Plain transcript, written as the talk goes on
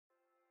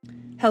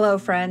Hello,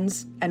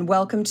 friends, and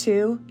welcome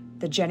to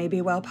the Jenny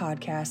Be Well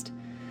podcast.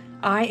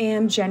 I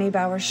am Jenny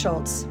Bauer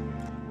Schultz.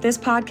 This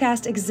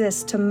podcast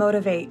exists to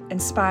motivate,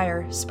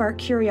 inspire, spark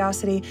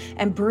curiosity,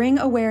 and bring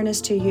awareness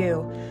to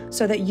you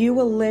so that you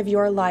will live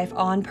your life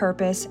on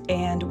purpose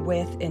and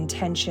with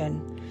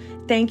intention.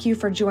 Thank you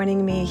for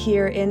joining me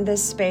here in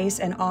this space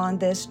and on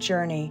this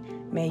journey.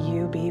 May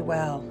you be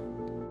well.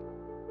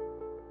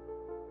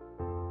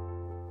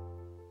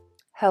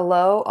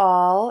 Hello,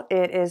 all.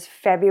 It is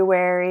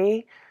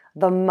February,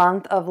 the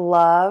month of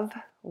love,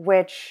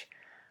 which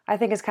I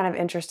think is kind of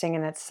interesting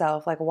in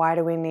itself. Like, why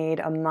do we need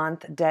a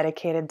month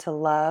dedicated to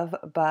love?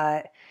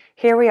 But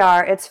here we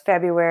are. It's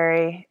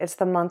February. It's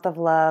the month of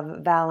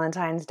love,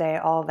 Valentine's Day,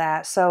 all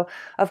that. So,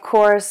 of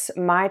course,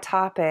 my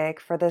topic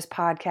for this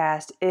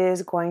podcast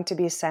is going to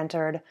be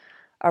centered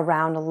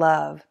around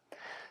love.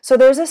 So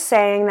there's a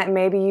saying that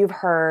maybe you've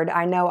heard.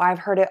 I know I've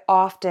heard it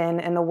often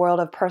in the world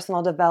of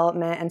personal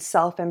development and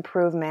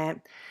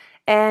self-improvement.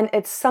 And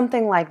it's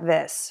something like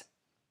this.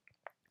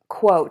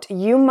 Quote,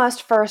 "You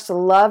must first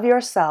love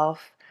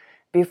yourself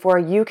before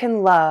you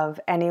can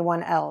love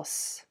anyone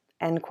else."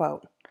 End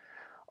quote.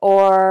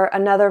 Or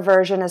another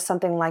version is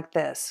something like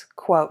this.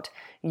 Quote,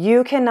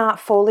 "You cannot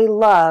fully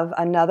love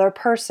another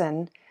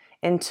person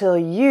until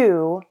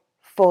you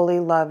fully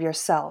love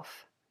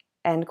yourself."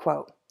 End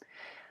quote.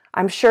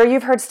 I'm sure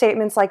you've heard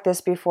statements like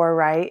this before,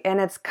 right? And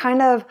it's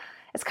kind of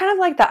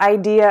like the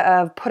idea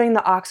of putting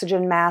the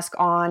oxygen mask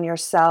on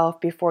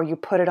yourself before you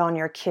put it on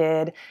your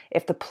kid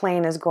if the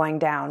plane is going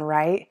down,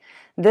 right?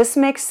 This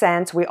makes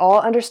sense. We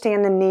all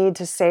understand the need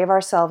to save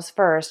ourselves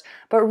first,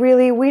 but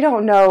really we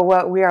don't know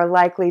what we are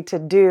likely to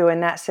do in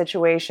that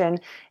situation.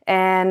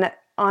 And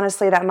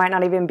honestly, that might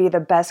not even be the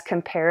best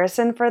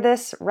comparison for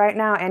this right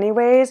now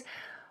anyways.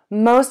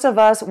 Most of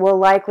us will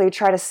likely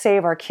try to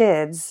save our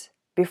kids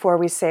before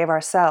we save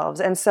ourselves.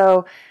 And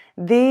so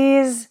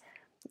these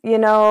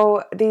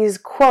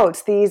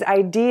quotes, these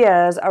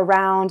ideas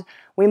around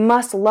we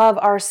must love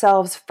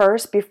ourselves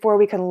first before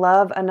we can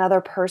love another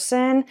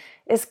person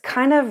is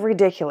kind of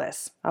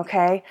ridiculous,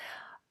 okay?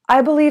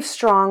 I believe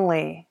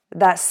strongly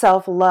that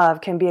self-love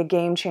can be a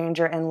game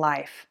changer in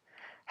life.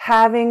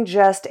 Having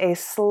just a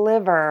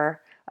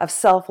sliver of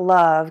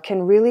self-love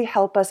can really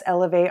help us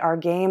elevate our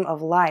game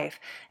of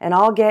life. And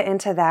I'll get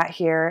into that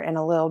here in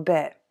a little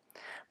bit.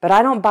 But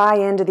I don't buy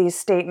into these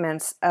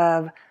statements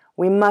of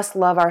we must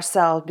love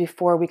ourselves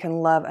before we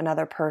can love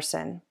another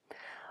person.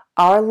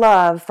 Our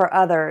love for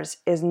others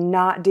is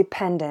not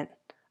dependent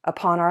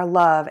upon our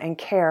love and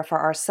care for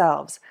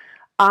ourselves.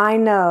 I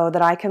know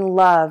that I can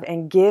love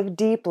and give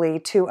deeply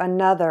to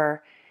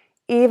another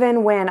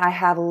even when I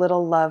have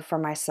little love for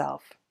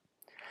myself.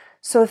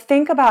 So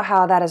think about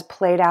how that has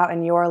played out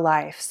in your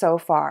life so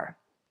far.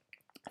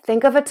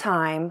 Think of a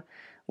time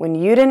when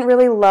you didn't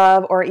really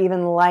love or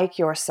even like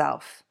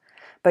yourself,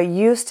 but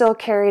you still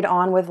carried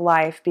on with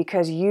life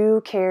because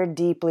you cared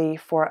deeply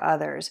for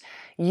others.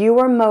 You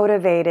were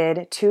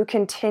motivated to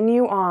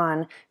continue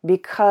on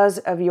because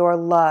of your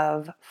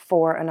love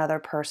for another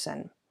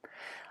person.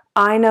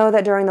 I know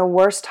that during the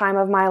worst time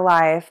of my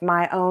life,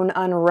 my own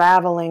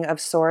unraveling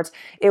of sorts,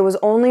 it was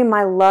only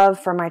my love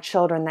for my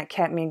children that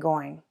kept me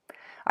going.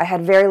 I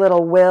had very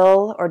little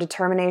will or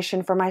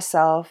determination for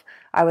myself.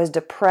 I was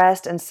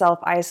depressed and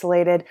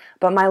self-isolated,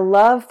 but my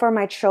love for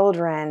my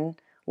children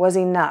was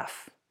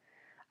enough.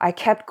 I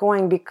kept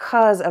going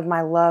because of my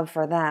love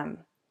for them.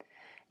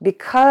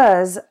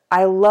 Because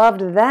I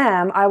loved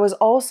them, I was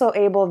also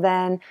able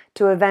then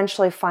to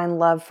eventually find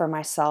love for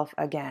myself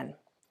again.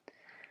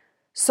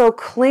 So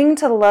cling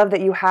to the love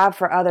that you have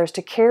for others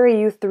to carry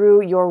you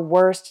through your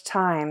worst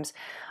times.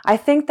 I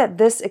think that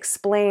this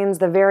explains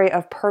the very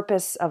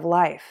purpose of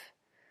life.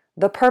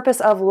 The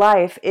purpose of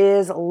life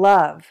is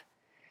love.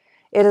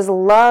 It is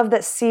love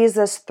that sees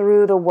us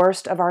through the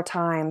worst of our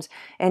times.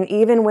 And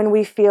even when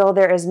we feel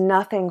there is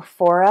nothing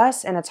for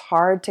us and it's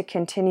hard to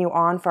continue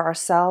on for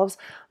ourselves,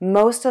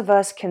 most of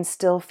us can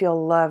still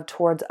feel love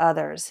towards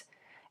others.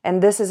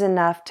 And this is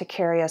enough to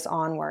carry us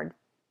onward.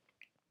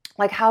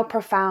 Like, how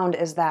profound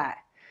is that?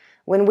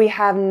 When we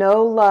have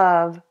no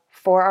love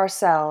for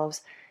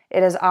ourselves,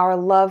 it is our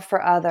love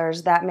for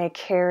others that may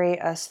carry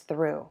us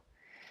through.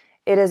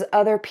 It is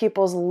other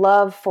people's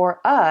love for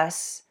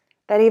us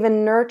that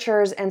even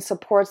nurtures and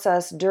supports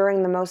us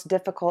during the most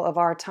difficult of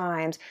our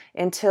times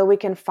until we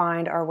can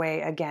find our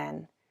way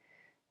again.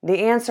 The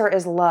answer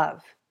is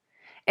love.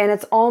 And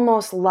it's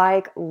almost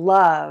like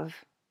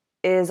love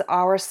is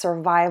our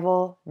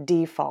survival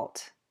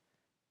default.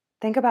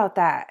 Think about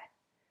that.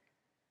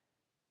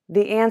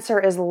 The answer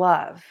is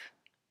love,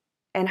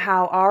 and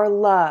how our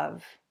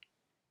love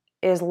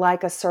is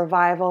like a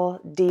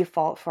survival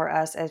default for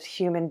us as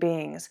human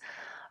beings.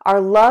 Our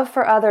love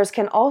for others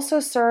can also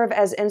serve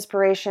as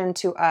inspiration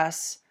to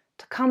us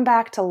to come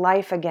back to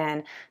life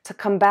again, to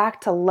come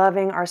back to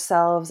loving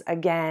ourselves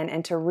again,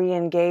 and to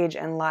re-engage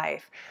in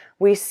life.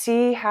 We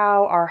see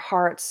how our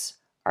hearts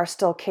are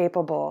still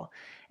capable,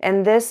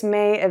 and this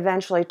may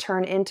eventually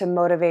turn into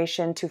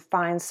motivation to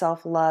find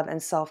self-love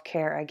and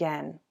self-care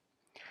again.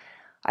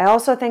 I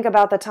also think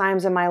about the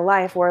times in my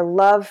life where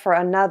love for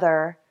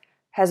another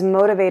has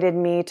motivated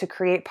me to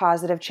create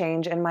positive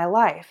change in my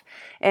life.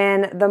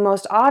 And the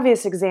most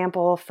obvious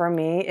example for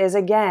me is,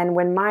 again,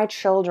 when my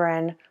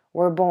children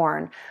were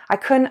born. I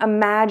couldn't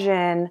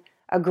imagine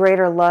a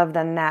greater love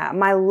than that.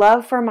 My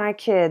love for my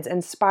kids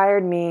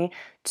inspired me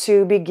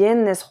to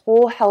begin this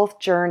whole health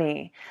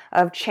journey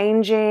of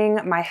changing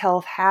my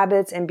health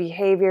habits and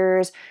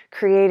behaviors,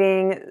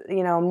 creating,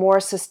 more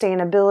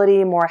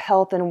sustainability, more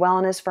health and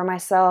wellness for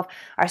myself.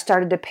 I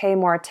started to pay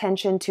more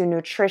attention to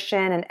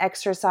nutrition and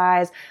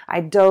exercise. I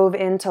dove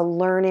into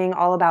learning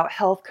all about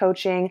health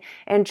coaching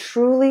and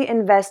truly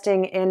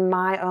investing in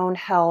my own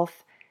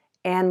health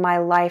and my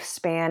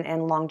lifespan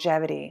and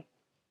longevity.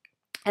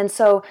 And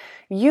so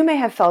you may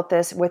have felt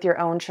this with your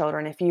own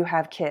children if you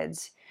have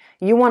kids.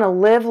 You want to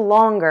live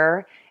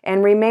longer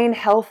and remain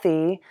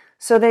healthy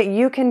so that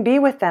you can be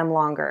with them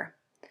longer.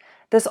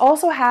 This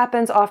also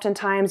happens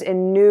oftentimes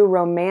in new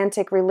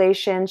romantic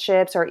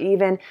relationships or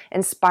even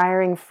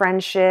inspiring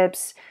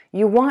friendships.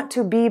 You want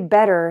to be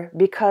better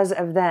because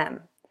of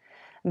them.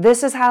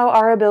 This is how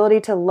our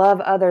ability to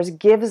love others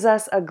gives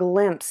us a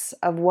glimpse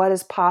of what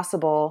is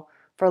possible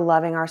for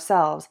loving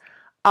ourselves.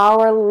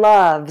 Our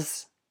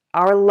loves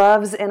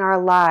in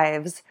our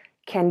lives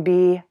can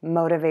be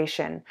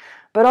motivation.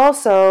 But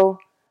also,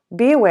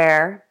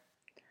 beware,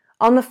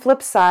 on the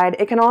flip side,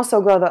 it can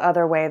also go the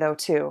other way though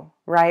too,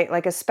 right?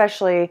 Like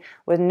especially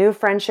with new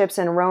friendships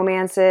and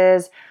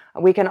romances,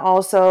 we can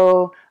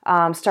also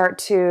start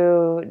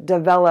to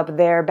develop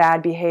their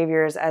bad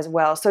behaviors as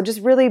well. So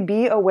just really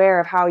be aware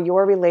of how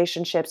your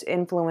relationships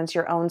influence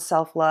your own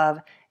self-love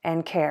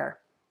and care.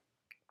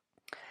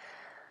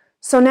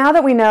 So now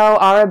that we know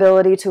our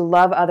ability to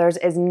love others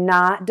is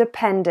not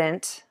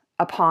dependent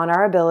upon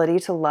our ability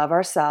to love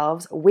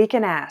ourselves, we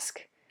can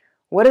ask,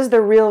 what is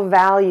the real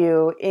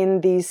value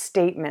in these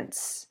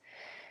statements?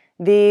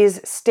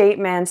 These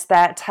statements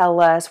that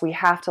tell us we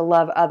have to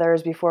love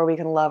others before we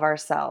can love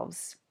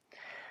ourselves.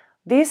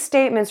 These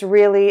statements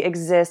really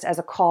exist as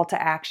a call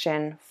to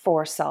action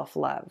for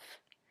self-love,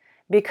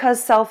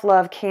 because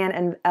self-love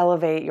can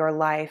elevate your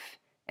life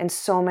in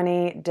so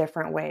many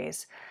different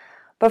ways.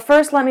 But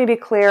first, let me be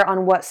clear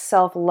on what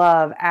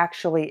self-love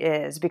actually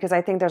is, because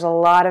I think there's a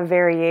lot of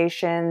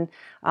variation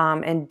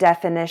and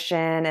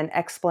definition and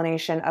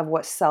explanation of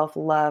what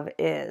self-love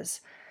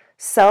is.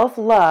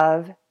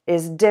 Self-love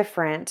is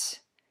different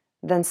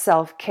than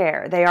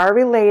self-care. They are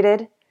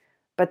related,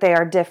 but they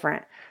are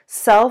different.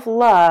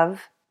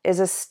 Self-love is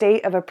a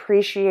state of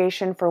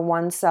appreciation for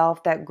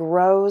oneself that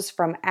grows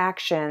from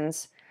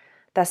actions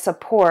that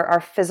support our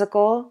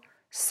physical,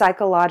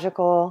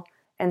 psychological,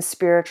 and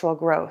spiritual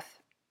growth.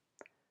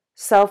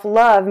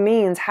 Self-love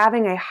means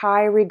having a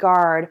high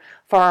regard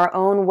for our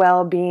own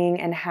well-being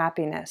and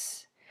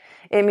happiness.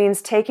 It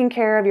means taking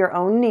care of your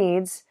own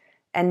needs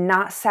and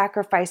not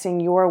sacrificing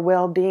your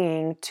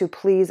well-being to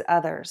please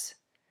others.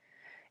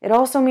 It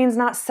also means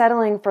not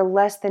settling for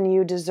less than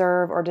you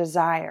deserve or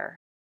desire.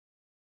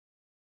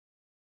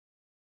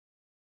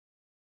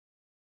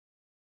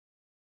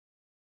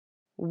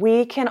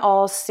 We can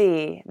all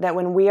see that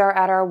when we are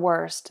at our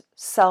worst,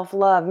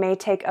 self-love may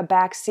take a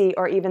back seat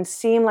or even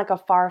seem like a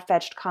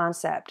far-fetched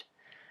concept.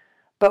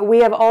 But we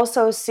have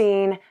also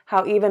seen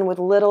how even with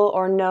little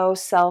or no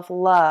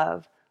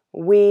self-love,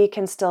 we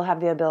can still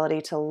have the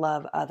ability to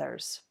love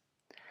others.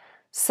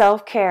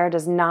 Self-care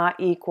does not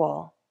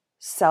equal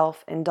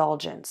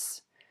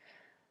self-indulgence.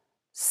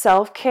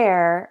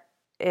 Self-care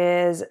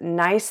is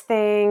nice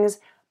things,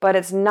 but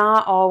it's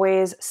not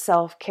always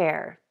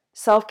self-care.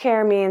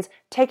 Self-care means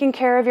taking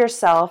care of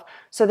yourself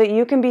so that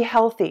you can be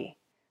healthy,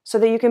 so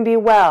that you can be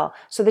well,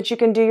 so that you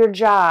can do your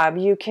job,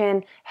 you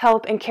can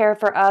help and care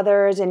for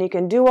others, and you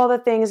can do all the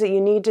things that you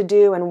need to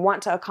do and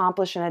want to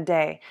accomplish in a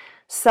day.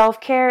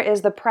 Self-care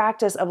is the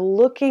practice of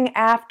looking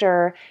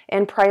after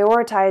and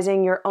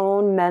prioritizing your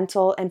own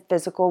mental and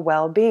physical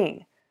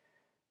well-being.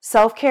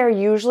 Self-care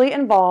usually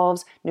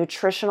involves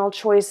nutritional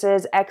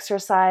choices,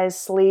 exercise,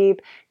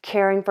 sleep,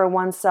 caring for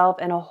oneself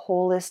in a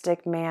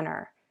holistic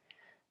manner.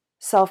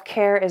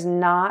 Self-care is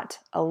not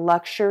a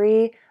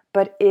luxury,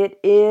 but it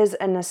is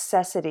a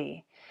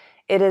necessity.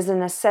 It is a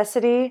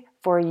necessity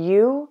for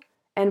you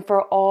and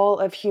for all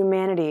of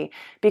humanity,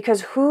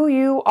 because who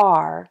you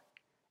are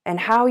and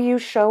how you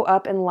show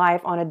up in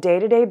life on a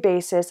day-to-day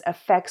basis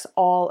affects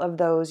all of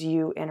those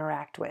you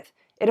interact with.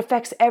 It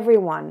affects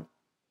everyone.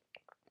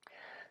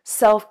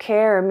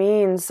 Self-care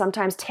means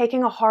sometimes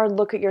taking a hard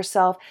look at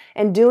yourself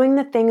and doing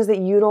the things that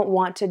you don't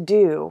want to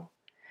do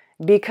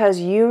because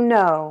you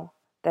know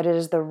that it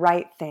is the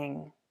right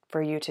thing for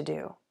you to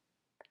do.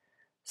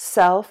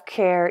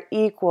 Self-care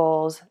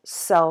equals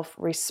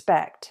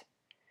self-respect.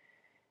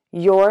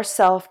 Your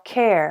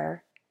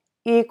self-care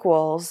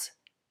equals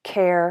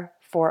care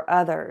for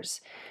others.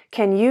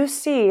 Can you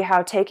see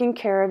how taking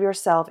care of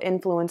yourself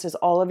influences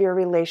all of your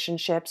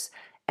relationships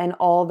and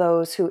all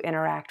those who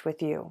interact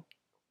with you?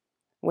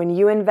 When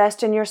you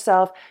invest in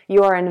yourself,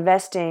 you are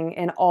investing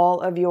in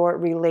all of your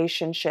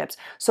relationships.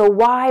 So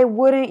why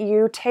wouldn't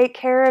you take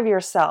care of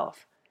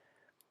yourself?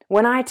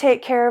 When I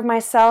take care of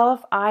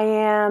myself, I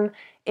am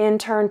in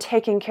turn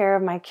taking care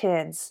of my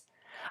kids.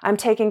 I'm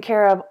taking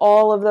care of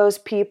all of those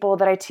people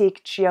that I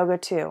teach yoga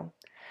to.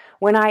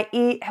 When I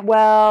eat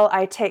well,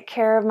 I take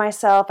care of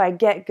myself, I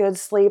get good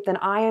sleep, then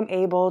I am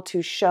able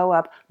to show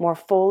up more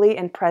fully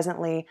and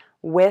presently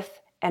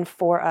with and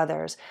for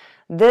others.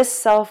 This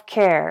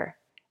self-care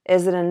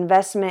is an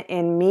investment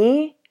in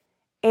me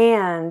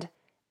and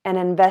an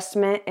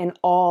investment in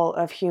all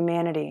of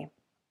humanity.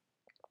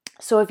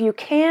 So if you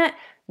can't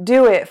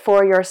do it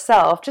for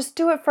yourself, just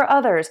do it for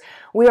others.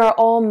 We are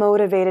all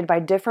motivated by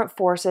different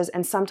forces,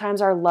 and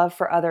sometimes our love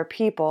for other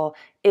people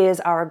is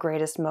our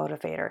greatest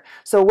motivator.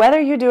 So whether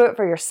you do it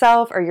for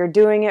yourself or you're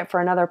doing it for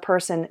another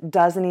person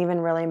doesn't even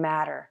really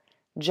matter.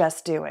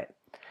 Just do it.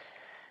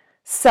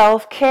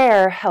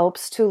 Self-care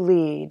helps to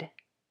lead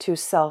to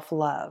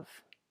self-love.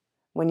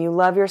 When you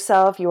love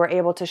yourself, you are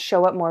able to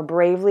show up more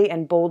bravely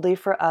and boldly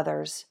for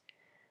others.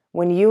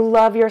 When you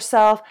love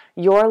yourself,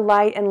 your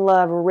light and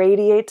love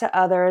radiate to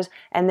others,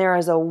 and there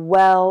is a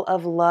well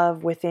of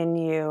love within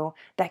you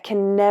that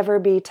can never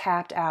be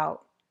tapped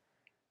out.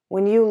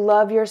 When you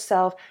love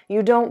yourself,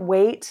 you don't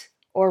wait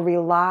or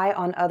rely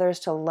on others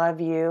to love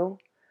you.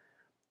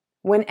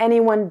 When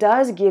anyone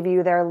does give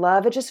you their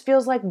love, it just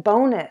feels like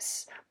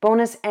bonus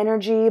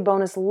energy,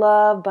 bonus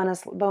love,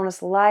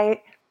 bonus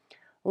light.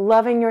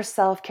 Loving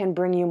yourself can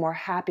bring you more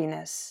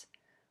happiness,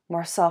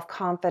 more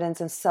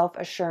self-confidence and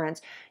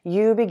self-assurance.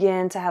 You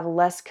begin to have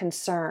less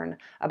concern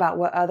about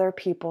what other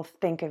people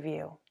think of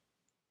you.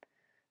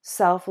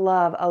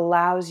 Self-love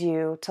allows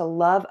you to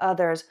love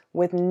others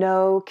with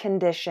no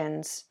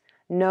conditions,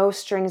 no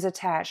strings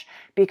attached,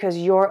 because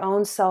your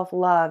own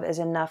self-love is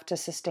enough to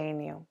sustain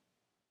you.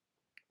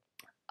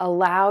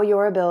 Allow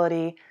your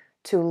ability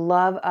to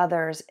love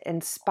others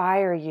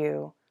inspire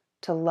you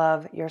to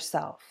love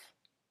yourself.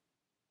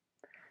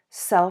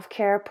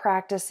 Self-care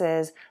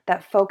practices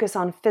that focus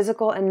on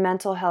physical and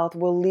mental health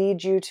will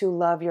lead you to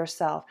love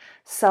yourself.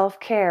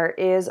 Self-care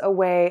is a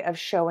way of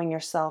showing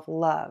yourself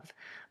love.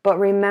 But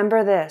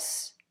remember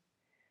this,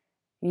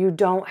 you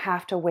don't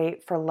have to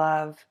wait for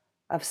love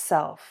of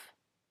self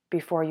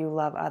before you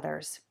love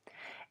others.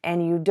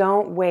 And you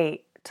don't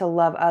wait to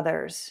love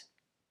others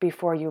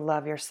before you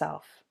love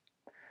yourself.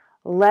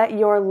 Let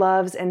your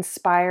loves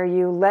inspire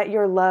you. Let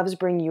your loves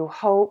bring you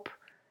hope.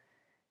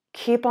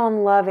 Keep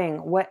on loving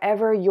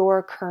whatever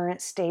your current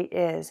state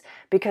is,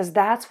 because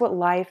that's what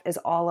life is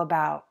all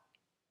about.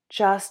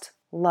 Just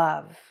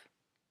love.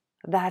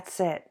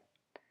 That's it.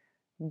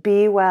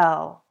 Be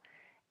well.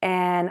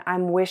 And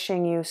I'm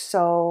wishing you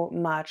so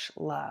much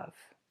love.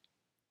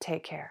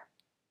 Take care.